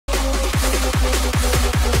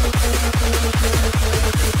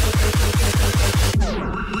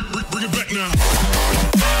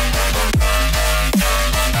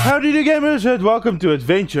Howdy there, gamers, and welcome to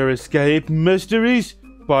Adventure Escape Mysteries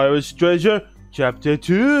Pirate's Treasure Chapter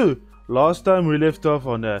 2. Last time we left off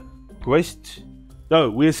on a quest.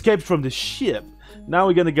 No, we escaped from the ship. Now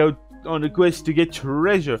we're gonna go on a quest to get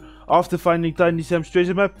treasure. After finding Tiny Sam's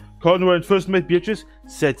treasure map, Conway and First Mate Beatrice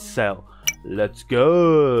set sail. Let's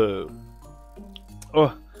go.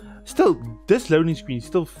 Oh, still, this loading screen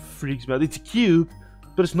still freaks me out. It's a cube,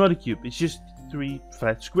 but it's not a cube. It's just 3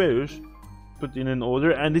 flat squares put in an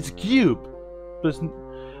order, and it's a cube.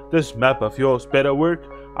 This map of yours better work.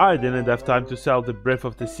 I didn't have time to sell the Breath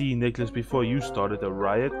of the Sea necklace before you started a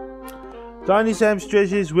riot. Tiny Sam's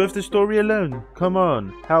treasure is worth the story alone. Come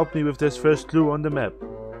on, help me with this first clue on the map.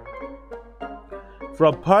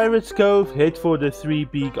 From Pirate's Cove, head for the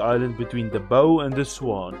 3-peak island between the Bow and the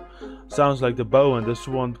Swan. Sounds like the Bow and the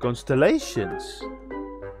Swan constellations.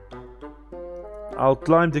 I'll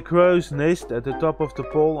climb the crow's nest at the top of the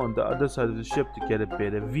pole on the other side of the ship to get a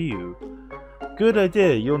better view. Good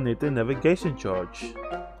idea, you'll need a navigation charge.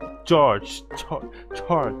 Charge.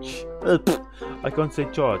 I can't say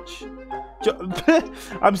charge.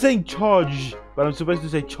 I'm saying charge, but I'm supposed to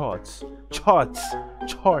say charts. Charts.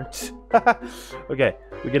 Okay,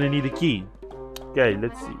 we're gonna need a key. Okay,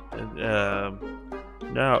 let's see.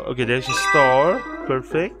 Now, okay, there's a star.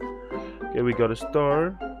 Perfect. Okay, we got a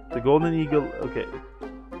star. The golden eagle. Okay.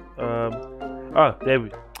 There we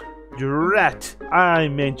go. Drat! I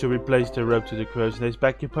meant to replace the rope to the crow's nest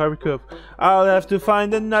back in Pirate Cove. I'll have to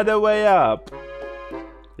find another way up.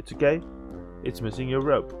 It's okay. It's missing your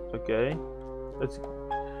rope. Okay.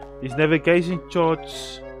 These navigation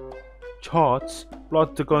charts plot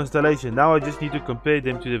the constellation. Now I just need to compare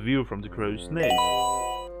them to the view from the crow's nest.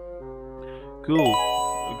 Cool.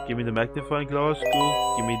 Give me the magnifying glass.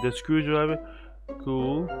 Cool. Give me the screwdriver.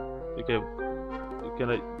 Cool. Okay. Can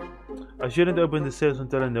I shouldn't open the sails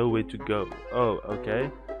until I know where to go. Oh,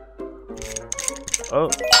 okay. Oh.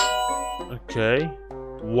 Okay.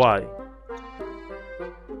 Why?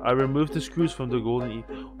 I removed the screws from the golden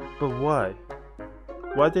eagle. But why?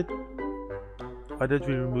 Why did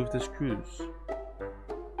we remove the screws?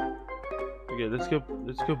 Okay, let's go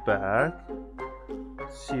back.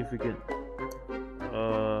 Let's see if we can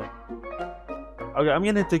okay, I'm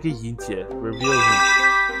gonna take a hint here. Reveal hint.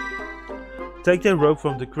 Take the rope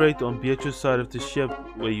from the crate on Beatrice's side of the ship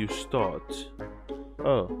where you start.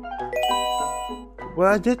 Oh.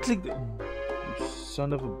 Well, I did click the... You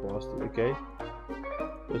son of a bastard. Okay.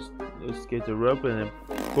 Let's get the rope and then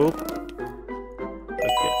boop.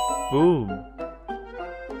 Okay. Boom.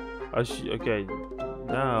 Okay.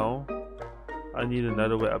 Now I need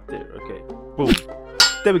another way up there. Okay. Boom.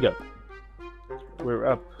 There we go. We're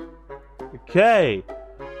up. Okay.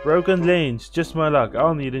 Broken lanes. Just my luck.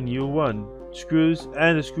 I'll need a new one. Screws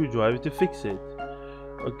and a screwdriver to fix it.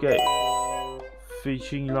 Okay.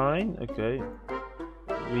 Fishing line. Okay.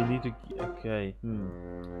 We need to... Okay.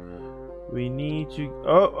 We need to...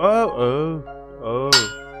 Oh.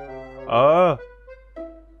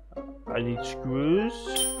 I need screws.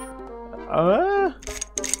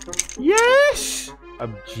 Yes!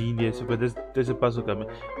 I'm genius, but there's a puzzle coming.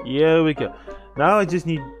 Here we go. Now I just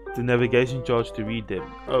need the navigation charts to read them.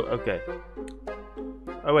 Oh, okay.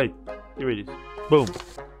 Oh wait, here it is. Boom.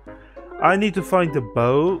 I need to find the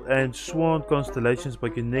Bow and Swan constellations by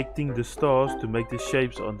connecting the stars to make the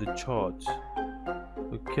shapes on the charts.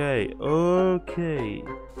 Okay, okay.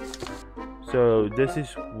 So this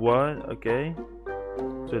is one, okay.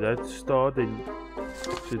 So that's star, then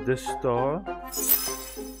to this star.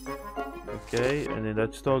 Okay, and then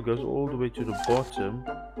that star goes all the way to the bottom.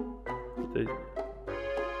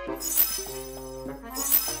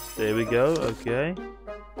 There we go, okay.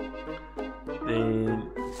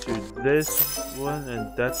 Then to this one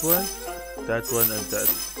and that one and that.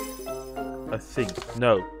 I think.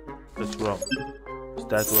 No, that's wrong. It's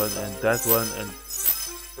that one and that one and...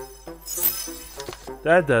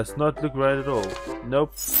 That does not look right at all.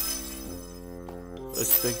 Nope.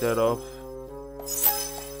 Let's take that off.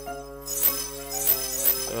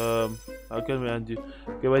 How can we undo?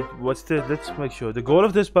 Okay, wait, what's this? Let's make sure. The goal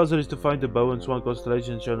of this puzzle is to find the Bow and Swan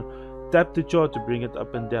constellation shown. Tap the chart to bring it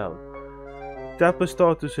up and down. Tap a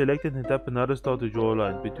star to select it and tap another star to draw a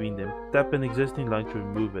line between them. Tap an existing line to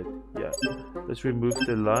remove it. Yeah. Let's remove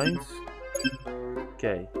the lines.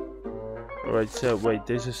 Okay. Alright, so wait,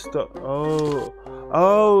 there's a star.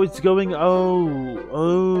 Oh, it's going.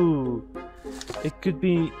 Oh. It could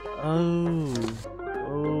be. Oh.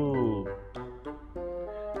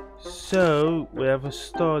 So we have a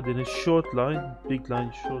star, then a short line, big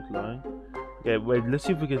line, short line. Okay, wait, let's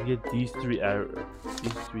see if we can get these 3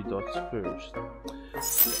 dots first.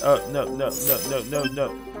 Oh, no.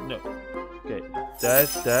 Okay.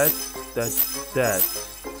 that.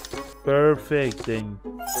 Perfect. Then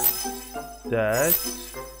that.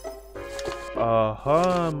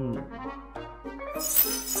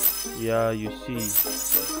 Yeah, you see.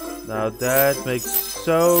 Now that makes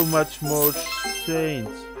so much more sense.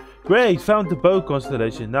 Great, found the bow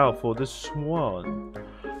constellation. Now for the swan.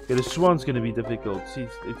 Okay, the swan's gonna be difficult. See,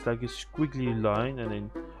 it's like a squiggly line, and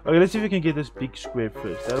then. Okay, let's see if we can get this big square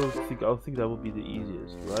first. I'll think that will be the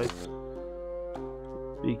easiest, right?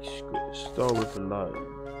 Big square. Star with a line.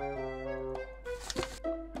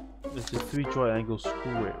 It's a 3 triangle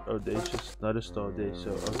square. Oh, there's just another star there.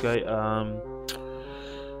 So okay,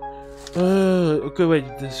 okay, wait.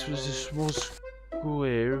 This was a small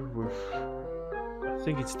square with. I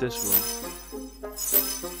think it's this one. I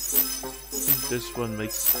think this one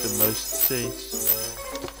makes the most sense.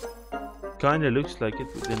 Kinda looks like it,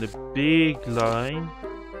 but then a big line.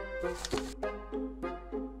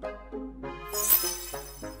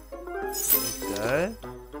 Like that.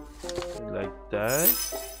 Like that.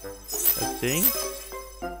 I think.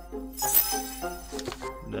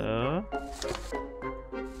 No.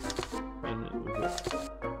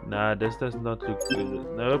 Nah, this does not look good.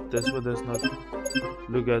 Nope, this one does not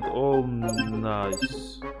look at all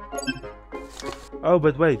nice. Oh,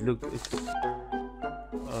 but wait, look, it's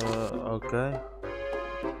okay.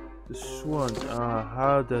 The swan.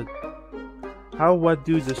 How what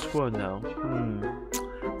do the swan now?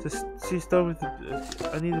 Just see, start with.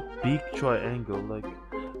 I need a big triangle. Like,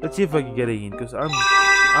 let's see if I can get a hint, because I'm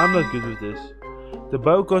not good with this. The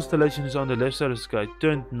bow constellation is on the left side of the sky,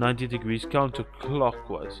 turned 90 degrees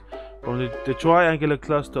counterclockwise from the triangular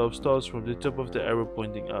cluster of stars from the tip of the arrow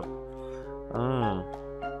pointing up.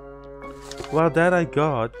 Well, that I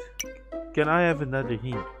got. Can I have another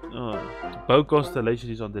hint? The bow constellation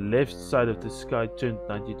is on the left side of the sky, turned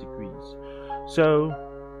 90 degrees. So,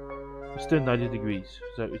 it's turned 90 degrees.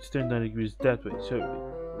 So, it's turned 90 degrees that way. So,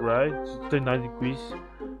 right? It's turned 90 degrees.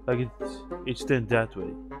 Like, it's turned that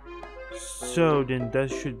way. So then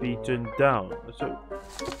that should be turned down. So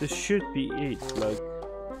this should be it. Like,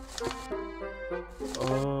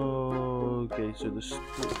 okay. So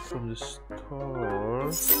from the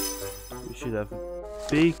star, we should have a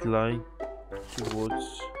big line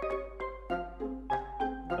towards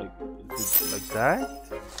like that.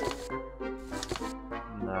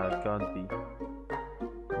 Nah, it can't be.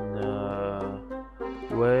 Nah.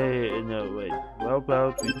 Wait. No, wait. How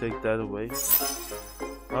about we take that away?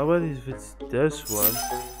 How about if it's this one?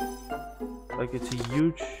 Like, it's a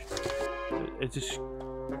huge. It's a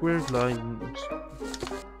square line.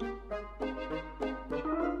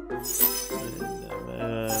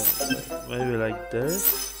 Maybe like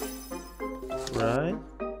this, right?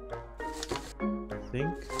 I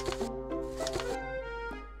think.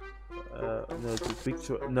 No, it's a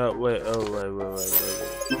picture. No, wait. Oh, wait.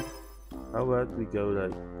 How about we go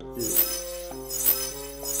like this?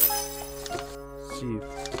 See if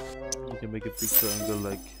you can make a big triangle.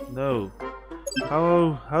 Like, no.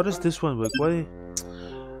 How does this one work? Why?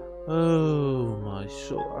 Oh my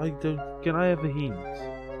soul! I don't. Can I have a hint?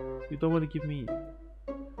 You don't want to give me.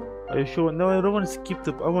 Are you sure? No, I don't want to skip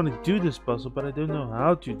the. I want to do this puzzle, but I don't know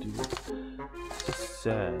how to do it. It's just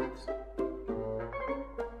sad.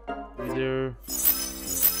 Either.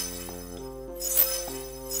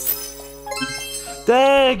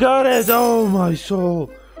 There, got it! Oh my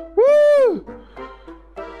soul! Woo!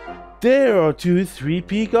 There are 2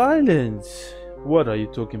 3-peak islands. What are you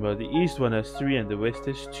talking about? The east one has 3 and the west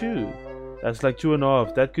has 2. That's like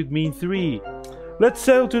 2.5. That could mean 3. Let's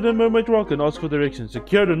sail to the Mermaid Rock and ask for directions.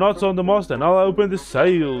 Secure the knots on the mast and I'll open the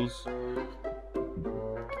sails.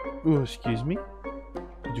 Oh, excuse me?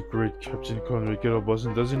 The great Captain Conrad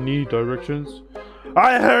Gilbosson doesn't need directions.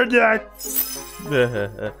 I heard that!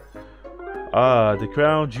 The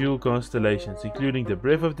Crown Jewel constellations, including the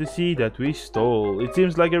Breath of the Sea that we stole. It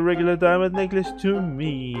seems like a regular diamond necklace to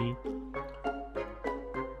me.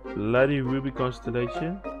 Bloody Ruby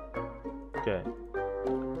constellation. Okay.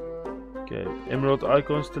 Emerald Eye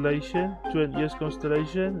constellation, Twin Ears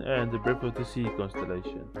constellation, and the Breath of the Sea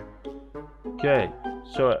constellation. Okay.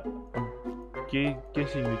 So I'm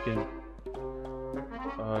guessing we can.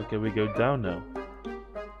 Okay, we go down now.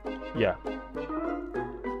 Yeah.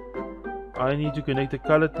 I need to connect the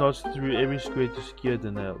colored knots through every square to secure the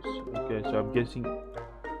nails. Okay, so I'm guessing.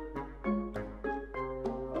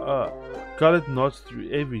 Colored knots through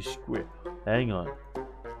every square. Hang on.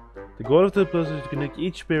 The goal of the puzzle is to connect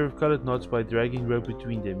each pair of colored knots by dragging rope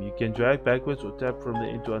between them. You can drag backwards or tap from the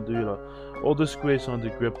end to undo your lock. All the squares on the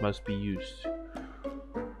grip must be used.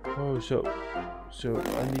 Oh, so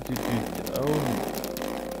I need to do.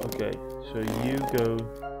 Oh, okay. So you go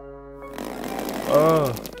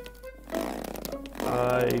Oh,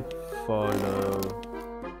 I follow.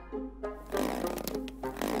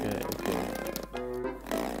 Okay, okay.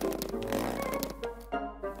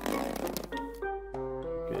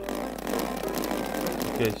 Okay.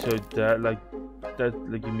 Okay, so that like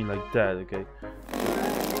you mean like that, okay.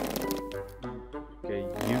 Okay,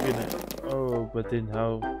 you gonna but then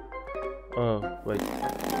how wait.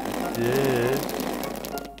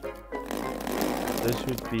 This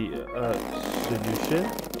would be a solution.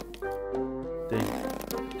 Then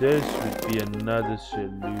this would be another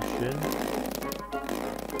solution.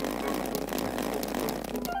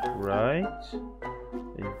 Right?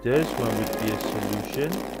 And this one would be a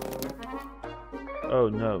solution. Oh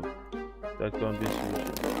no, that can't be a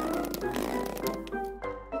solution.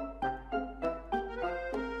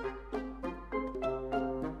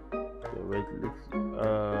 Okay, wait, let's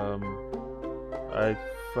I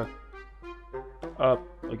fucked up.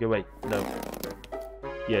 Okay, wait, no.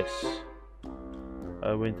 Yes.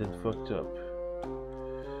 I went and fucked up.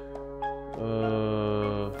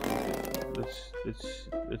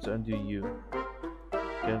 Let's undo you.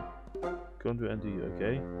 Can't we undo you?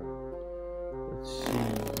 Okay. Let's see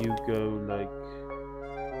you go like.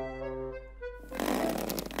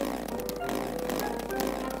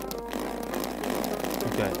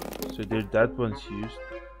 Okay. So there, that one's used.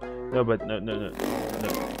 No, but no.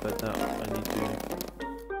 But now I need to.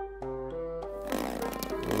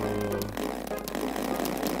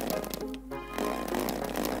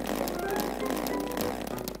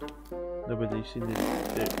 No, but you see there.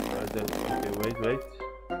 Okay, wait.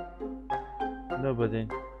 No, but then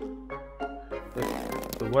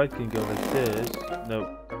the white can go like this. No,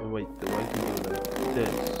 wait, the white can go like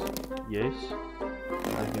this. Yes.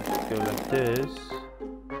 I can go like this.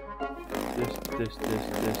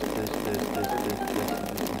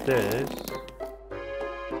 This.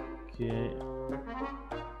 Okay.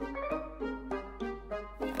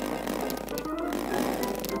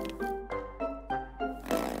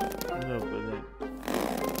 No, but then.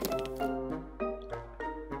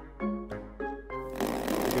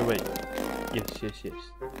 Okay, wait. Yes.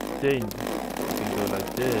 Then you can go like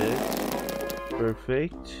this.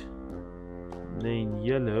 Perfect. Then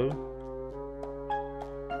yellow.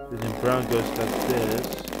 Then brown goes like this.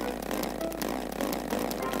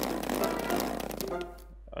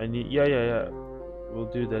 I need yeah.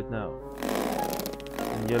 We'll do that now.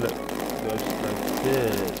 And yellow goes like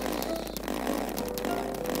this.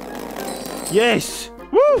 Yes!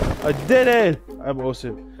 Woo! I did it! I'm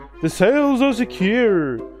awesome. The sails are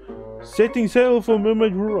secure. Setting sail for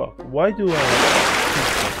Mermaid Rock. Why do I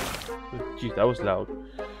have... Jeez, that was loud.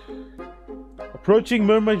 Approaching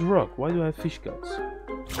Mermaid Rock. Why do I have fish guts?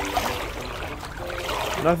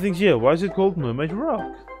 Nothing's here. Why is it called Mermaid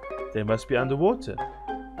Rock? They must be underwater.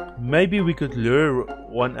 Maybe we could lure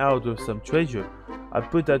one out with some treasure. I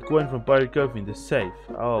put that coin from Pirate Cove in the safe.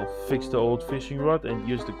 I'll fix the old fishing rod and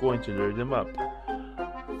use the coin to lure them up.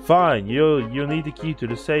 Fine, you'll need the key to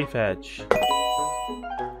the safe hatch.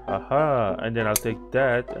 Aha, and then I'll take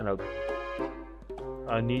that and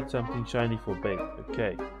I need something shiny for bait.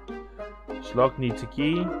 Okay. Slug needs a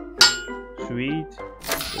key. Sweet.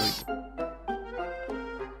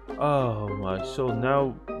 Oh my soul,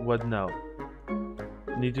 now what now?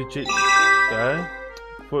 Need to change. Okay.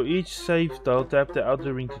 For each save tile, tap the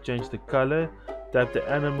outer ring to change the color. Tap the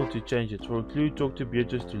animal to change it. For a clue, talk to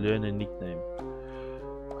Beatrice to learn a nickname.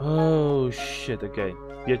 Oh shit, okay.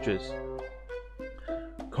 Beatrice.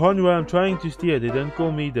 Conway, I'm trying to steer. They don't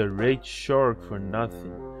call me the Red Shark for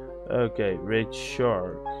nothing. Okay, Red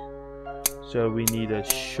Shark. So we need a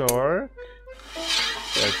shark.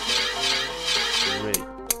 That's Red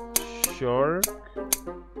Shark.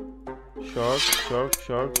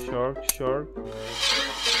 Shark.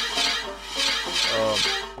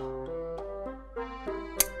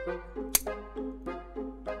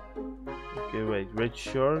 Okay, wait, Red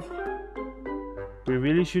Shark. We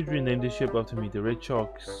really should rename the ship after me. The Red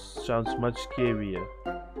Shark sounds much scarier.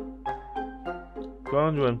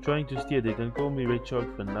 Conroy, I'm trying to steer. They don't call me Red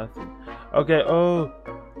Shark for nothing. Okay, oh,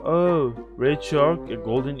 Red Shark, a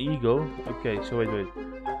golden eagle. Okay, so wait.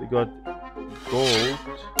 We got gold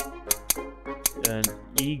and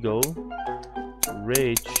eagle,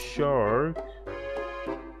 Red Shark.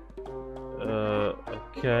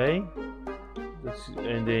 Okay.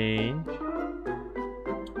 And then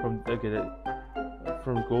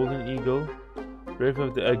from golden eagle, Brave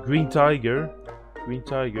of the green tiger,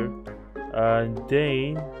 and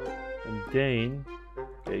then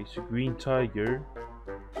okay, so green tiger,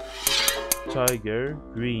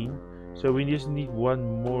 green. So we just need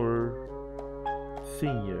one more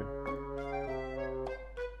thing here.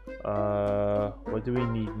 What do we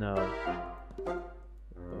need now?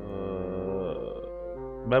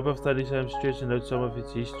 Map of Tiny Sam's church and note some of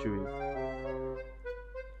its history.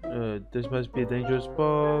 This must be a dangerous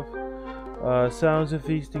path. Sounds of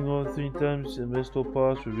feasting all 3 times in Mistle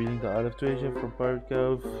Pass, revealing the Isle of Treasure from Pirate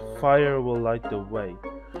Cove. Fire will light the way.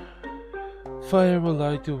 Fire will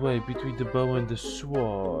light the way between the bow and the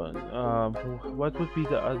swan. What would be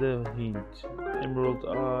the other hint? Emerald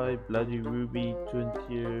Eye, Bloody Ruby, Twin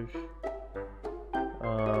Tears.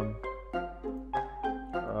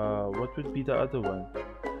 What would be the other one?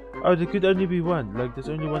 Oh, there could only be one. Like, there's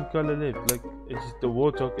only one color left. Like, it's the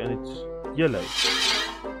Warthog and it's yellow.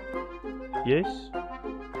 Yes?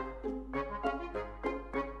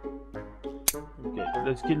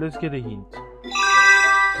 Okay, let's get a hint.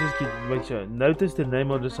 Make sure. Notice the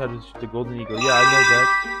name on the side of the Golden Eagle. Yeah, I know that.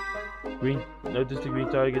 Green. Notice the green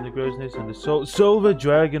tiger in the crow's nest and the silver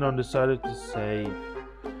dragon on the side of the safe.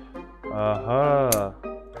 Aha.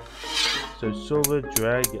 So silver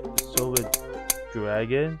dragon,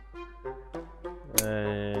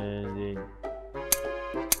 and then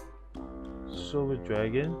silver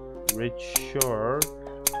dragon, red shark,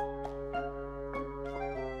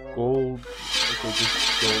 gold. Okay,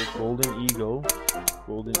 just golden eagle.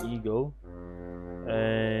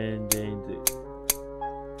 And then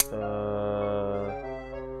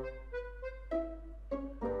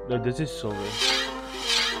no, this is silver.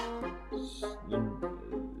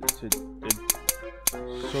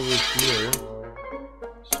 Silver here,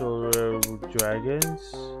 silver dragons,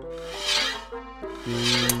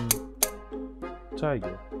 green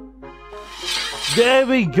tiger. There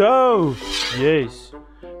we go. Yes,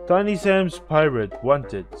 Tiny Sam's pirate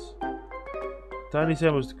wanted. Tiny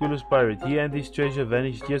Sam was the coolest pirate. He and his treasure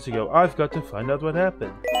vanished years ago. I've got to find out what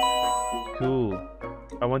happened. Cool.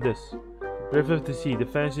 I want this. Breath of the Sea, the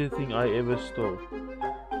fanciest thing I ever stole.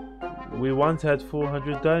 We once had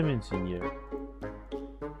 400 diamonds in here.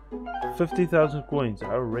 50,000 coins,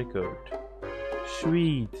 our record.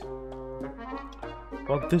 Sweet.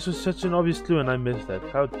 Well, this was such an obvious clue and I missed that.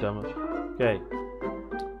 How dumb. Okay.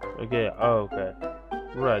 Okay, oh, okay.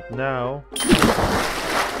 Right, now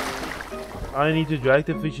I need to drag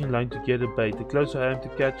the fishing line to get a bait. The closer I am to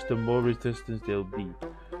catch, the more resistance there'll be.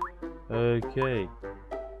 Okay.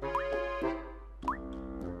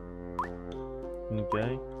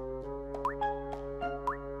 Okay.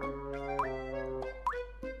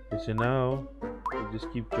 So now, we'll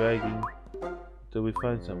just keep dragging until we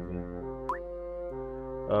find something.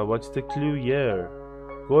 What's the clue here?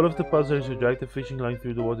 Goal of the puzzle is to drag the fishing line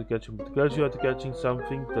through the water catching. The closer you are to catching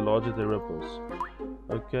something, the larger the ripples.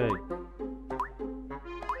 Okay.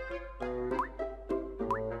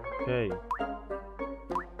 Okay.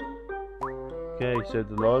 Okay, so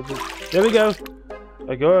the larger... There we go!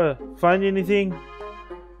 I gotta find anything?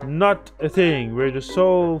 Not a thing. We're the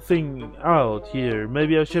sole thing out here.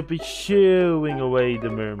 Maybe I should be shooing away the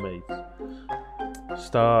mermaids.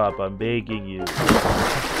 Stop, I'm begging you.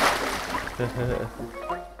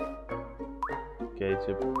 Okay,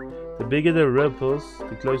 so the bigger the ripples,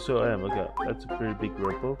 the closer I am. Okay, that's a pretty big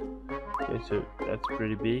ripple. Okay, so that's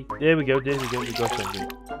pretty big. There we go, we got something.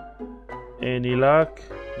 Any luck?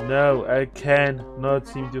 No, I cannot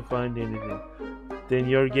seem to find anything. Then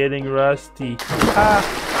you're getting rusty. Ah!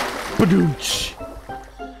 Badooch!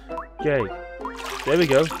 Okay, there we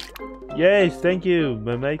go. Yes, thank you,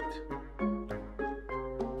 my mate.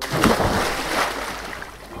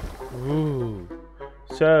 Ooh.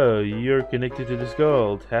 So, you're connected to this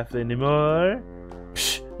gold. Have any more?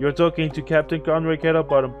 Psh, you're talking to Captain Conway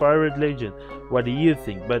Kettlebottom, pirate legend. What do you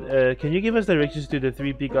think? But, can you give us directions to the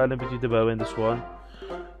 3-peak island between the bow and the swan?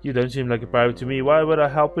 You don't seem like a pirate to me. Why would I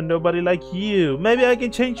help a nobody like you? Maybe I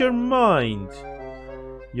can change your mind.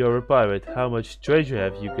 You're a pirate. How much treasure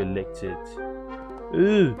have you collected?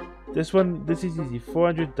 Ooh, this is easy.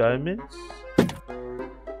 400 diamonds.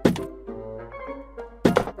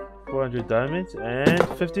 400 diamonds and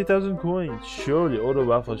 50,000 coins. Surely all the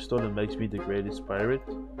wealth I've stolen makes me the greatest pirate.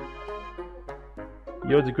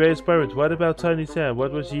 You're the greatest pirate. What about Tiny Sam?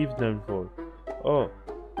 What was he known for? Oh.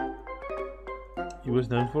 He was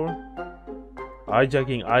known for?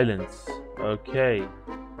 Hijacking islands. Okay.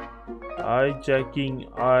 Hijacking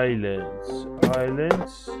islands.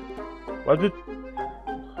 Islands? What would...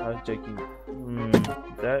 Hijacking...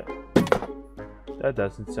 That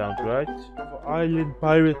doesn't sound right. Island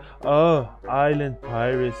pirate. Oh, island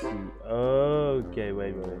piracy. Okay,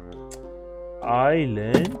 wait.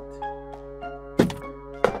 Island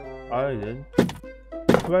piracy.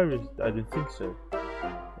 I don't think so.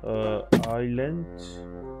 Island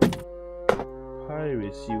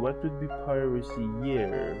piracy. What would be piracy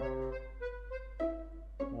here?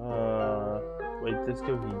 Wait, let's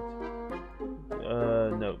go hint.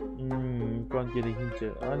 No. Can't get a hint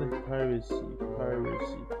here. Island piracy.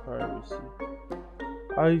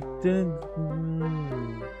 I didn't.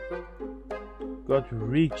 Got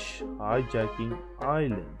rich hijacking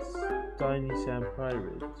islands. Tiny Sam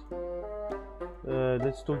pirate.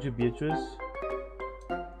 Let's talk to Beatrice.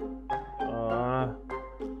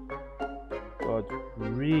 Got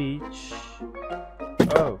rich.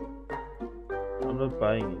 Oh, I'm not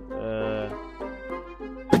buying it.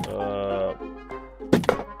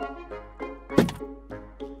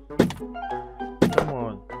 Come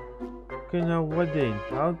on. Okay, now what then?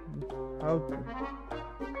 How?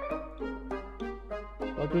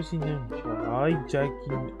 What was he known for?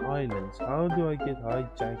 Hijacking islands. How do I get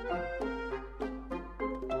hijacking?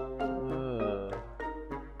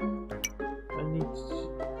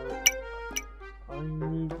 I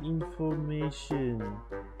need information.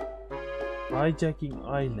 Hijacking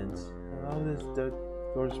islands. How does that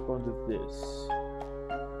correspond to this?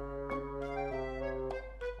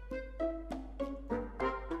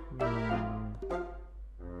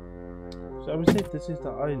 So I would say this is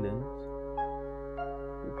the island.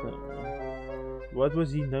 What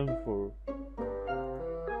was he known for?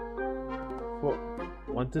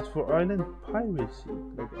 Wanted for island piracy,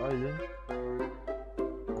 like island.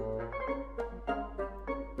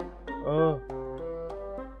 Oh.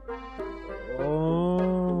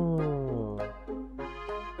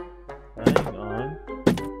 Hang on.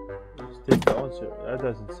 Is this the answer? That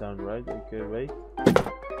doesn't sound right. Okay, wait.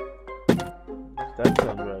 Does that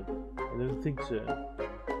sound right? I don't think so.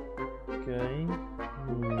 Okay.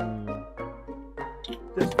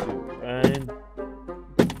 This two. And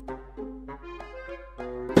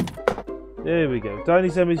there we go. Tiny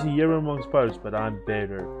Sam is a hero amongst pirates, but I'm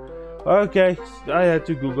better. Okay, I had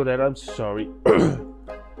to Google that. I'm sorry.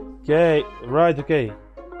 Okay, right. Okay.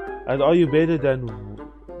 And are you better than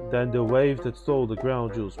the wave that stole the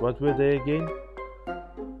crown jewels? What were they again?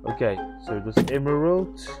 Okay, so it was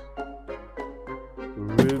emerald,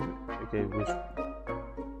 ruby. Okay,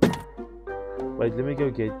 wait. Let me go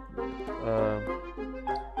get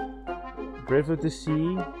Breath of the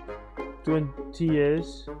Sea, 20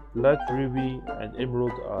 years, blood ruby, and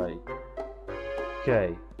emerald eye.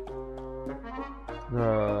 Okay.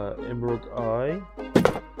 Emerald eye,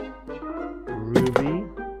 ruby,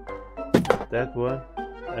 that one,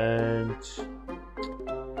 and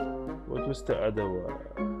what was the other one?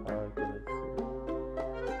 How can I say?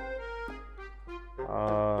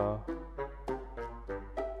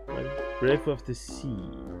 Breath of the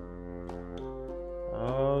Sea.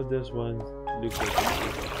 Oh, this one looks like the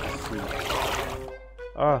sea.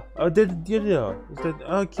 Oh, is that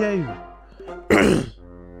okay?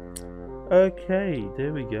 Okay,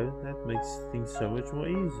 there we go. That makes things so much more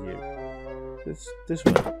easier. This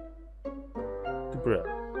one. The bread.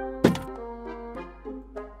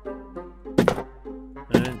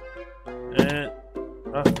 And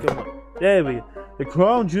come on. There we go. The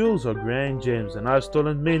crown jewels are grand gems, and I've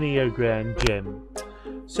stolen many a grand gem.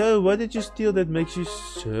 So what did you steal that makes you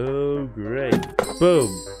so great? Boom.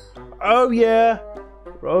 Oh yeah,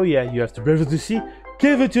 you have the Breath of the Sea.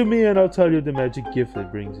 Give it to me and I'll tell you the magic gift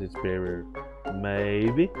that brings its bearer.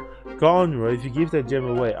 Maybe. Conroy, if you give that gem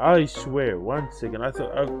away, I swear. 1 second, I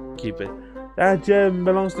thought I'll keep it. That gem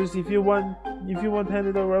belongs to us. If you want hand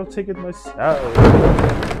it over, I'll take it myself.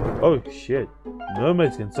 Oh shit.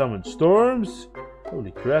 Mermaids can summon storms?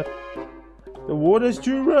 Holy crap. The water's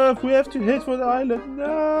too rough. We have to head for the island.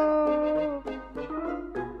 No!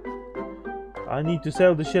 I need to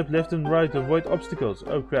sail the ship left and right to avoid obstacles.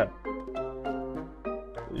 Oh crap.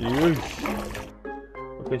 Yeesh.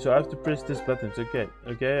 Okay, so I have to press this buttons. Okay,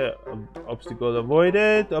 obstacle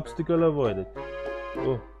avoided.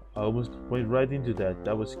 Oh, I almost went right into that.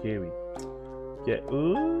 That was scary. Okay,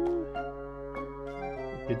 ooh.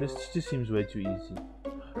 Okay, this just seems way too easy.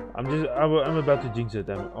 I'm about to jinx it,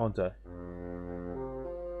 aren't I?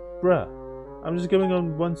 Bruh, I'm just going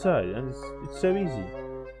on one side, and it's so easy.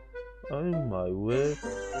 Oh my word,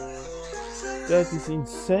 that is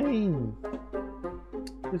insane.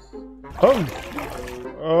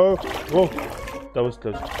 Oh, whoa, that was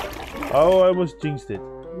close. Oh, I almost jinxed it.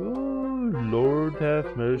 Oh, Lord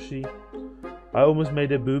have mercy. I almost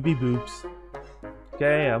made a booby boobs.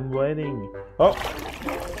 Okay, I'm waiting. Oh,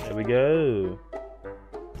 there we go.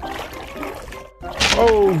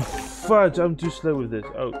 Oh, fudge, I'm too slow with this.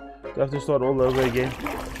 Oh, do I have to start all over again?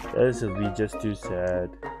 This will be just too sad.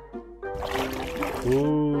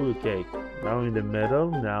 Ooh, okay. Now in the middle.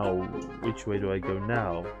 Now, which way do I go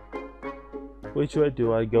now? Which way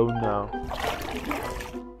do I go now?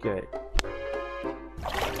 Okay.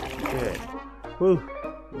 Okay. Woo.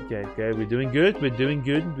 Okay, okay, we're doing good, we're doing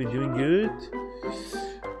good, we're doing good.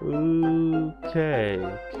 Okay,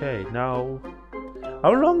 okay, now...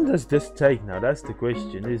 How long does this take now? That's the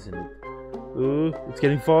question, isn't it? It's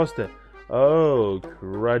getting faster. Oh,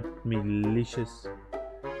 crud, malicious.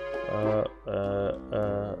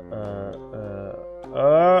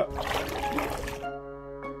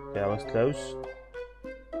 That was close.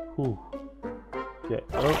 Whew. Okay.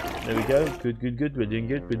 Oh, there we go. Good, good, good. We're doing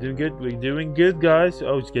good. We're doing good. We're doing good, guys.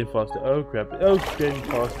 Oh, it's getting faster. Oh, crap. Oh, it's getting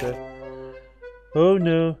faster. Oh,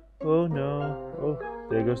 no. Oh, no. Oh,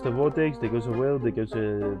 there goes the vortex. There goes a whale. There goes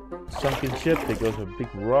a sunken ship. There goes a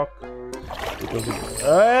big rock. There goes a...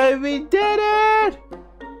 Oh, we did it!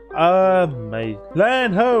 Mate.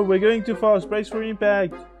 Land ho! We're going too fast. Brace for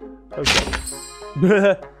impact. Okay.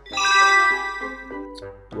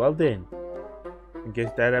 Well then. I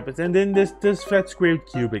guess that happens. And then this fat square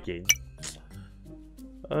cube again.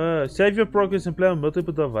 Save your progress and play on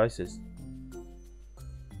multiple devices.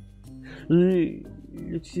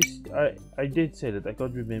 It's just I did say that. I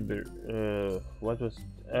can't remember. What was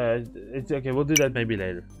it's okay, we'll do that maybe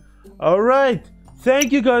later. Alright.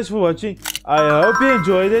 Thank you guys for watching. I hope you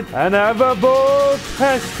enjoyed it and have a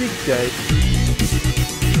fantastic day.